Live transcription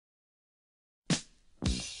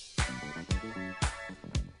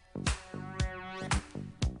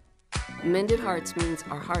Mended Hearts means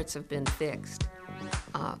our hearts have been fixed,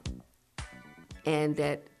 and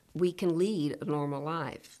that we can lead a normal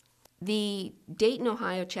life. The Dayton,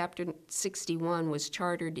 Ohio Chapter 61 was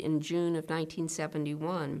chartered in June of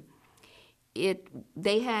 1971.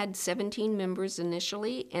 They had 17 members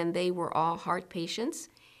initially, and they were all heart patients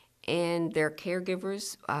and their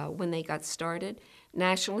caregivers when they got started.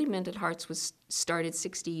 Nationally, Mended Hearts was started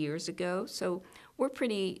 60 years ago, so we're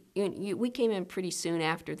we came in pretty soon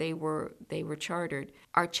after they were chartered.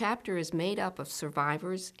 Our chapter is made up of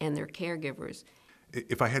survivors and their caregivers.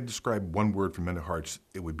 If I had to describe one word for Mended Hearts,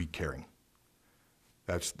 it would be caring.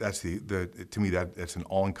 That's to me that's an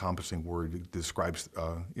all-encompassing word that describes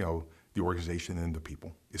the organization and the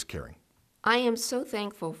people is caring. I am so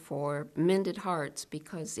thankful for Mended Hearts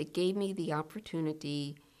because it gave me the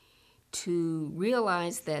opportunity to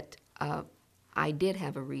realize that I did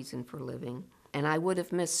have a reason for living, and I would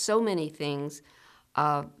have missed so many things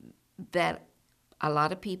that a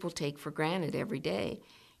lot of people take for granted every day.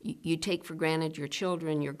 You take for granted your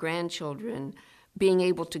children, your grandchildren, being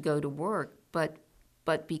able to go to work, but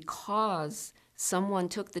because someone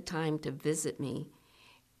took the time to visit me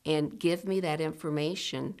and give me that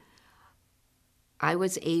information, I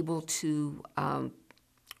was able to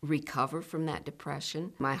recover from that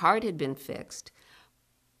depression. My heart had been fixed.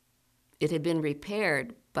 It had been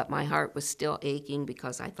repaired, but my heart was still aching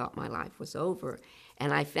because I thought my life was over.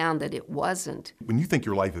 And I found that it wasn't. When you think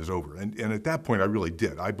your life is over, and at that point I really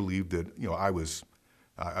did. I believed that I was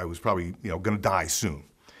probably going to die soon.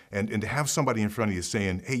 And to have somebody in front of you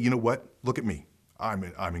saying, hey, you know what, look at me. I'm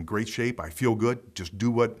in great shape, I feel good, just do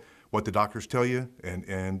what the doctors tell you,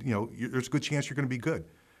 and there's a good chance you're going to be good.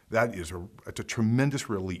 It's a tremendous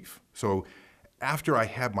relief. So after I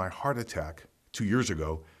had my heart attack 2 years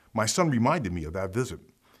ago, my son reminded me of that visit.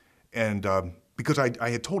 And because I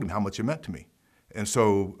had told him how much it meant to me. And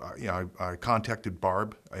so I contacted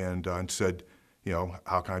Barb and said,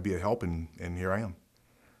 how can I be of help? And here I am.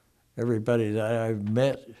 Everybody that I've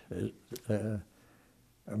met,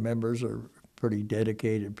 members are pretty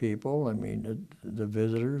dedicated people. I mean, the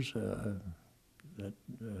visitors,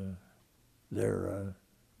 they're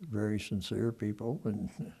very sincere people, and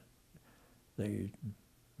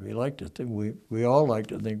we like to think we all like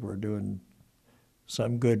to think we're doing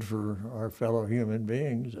some good for our fellow human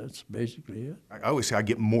beings. That's basically it. I always say I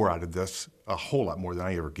get more out of this, a whole lot more than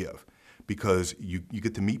I ever give, because you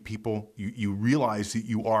get to meet people, you realize that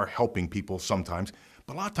you are helping people sometimes,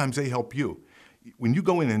 but a lot of times they help you. When you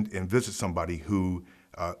go in and visit somebody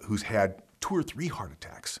who's had 2 or 3 heart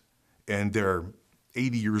attacks and they're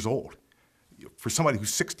 80 years old, for somebody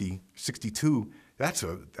who's 60, 62, that's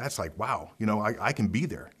like, wow, I can be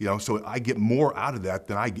there. So I get more out of that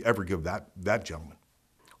than I ever give that gentleman.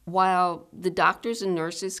 While the doctors and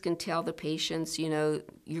nurses can tell the patients,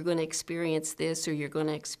 you're going to experience this or you're going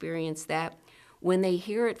to experience that, when they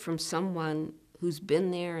hear it from someone who's been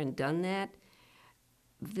there and done that,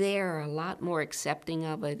 they're a lot more accepting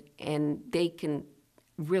of it, and they can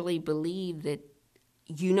really believe that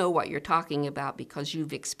you know what you're talking about because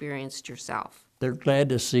you've experienced yourself. They're glad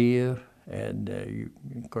to see you, and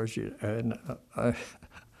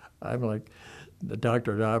I'm like the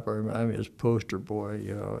Dr. Doppler, I'm his poster boy,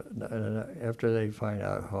 and after they find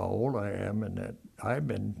out how old I am and that I've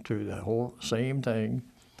been through the whole same thing,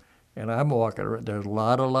 and I'm walking around, there's a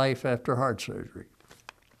lot of life after heart surgery.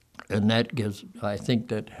 And I think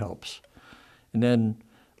that helps. And then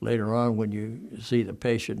later on, when you see the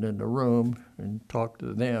patient in the room and talk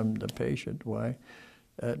to them, the patient,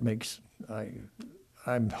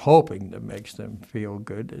 I'm hoping that makes them feel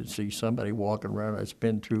good to see somebody walking around that's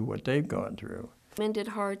been through what they've gone through. Mended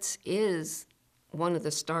Hearts is one of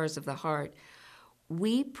the stars of the heart.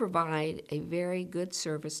 We provide a very good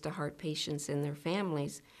service to heart patients and their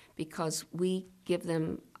families because we give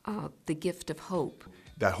them the gift of hope.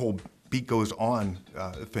 That whole beat goes on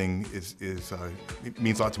thing it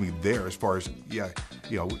means a lot to me there, as far as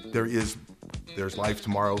there's life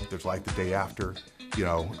tomorrow, there's life the day after,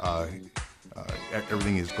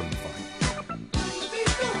 everything is going to be fine.